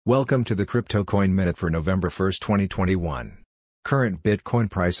Welcome to the Crypto Coin Minute for November 1, 2021. Current Bitcoin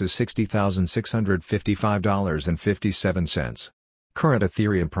price is $60,655.57. Current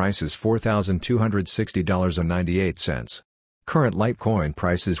Ethereum price is $4,260.98. Current Litecoin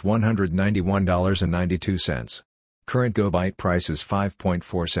price is $191.92. Current GoByte price is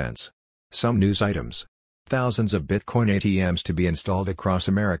 5.4 cents. Some news items. Thousands of Bitcoin ATMs to be installed across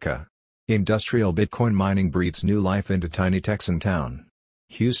America. Industrial Bitcoin mining breathes new life into tiny Texan town.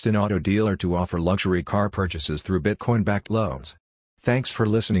 Houston auto dealer to offer luxury car purchases through Bitcoin-backed loans. Thanks for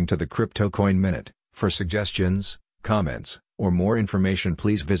listening to the Crypto Coin Minute. For suggestions, comments, or more information,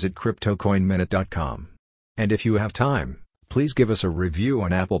 please visit CryptoCoinMinute.com. And if you have time, please give us a review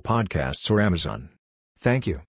on Apple Podcasts or Amazon. Thank you.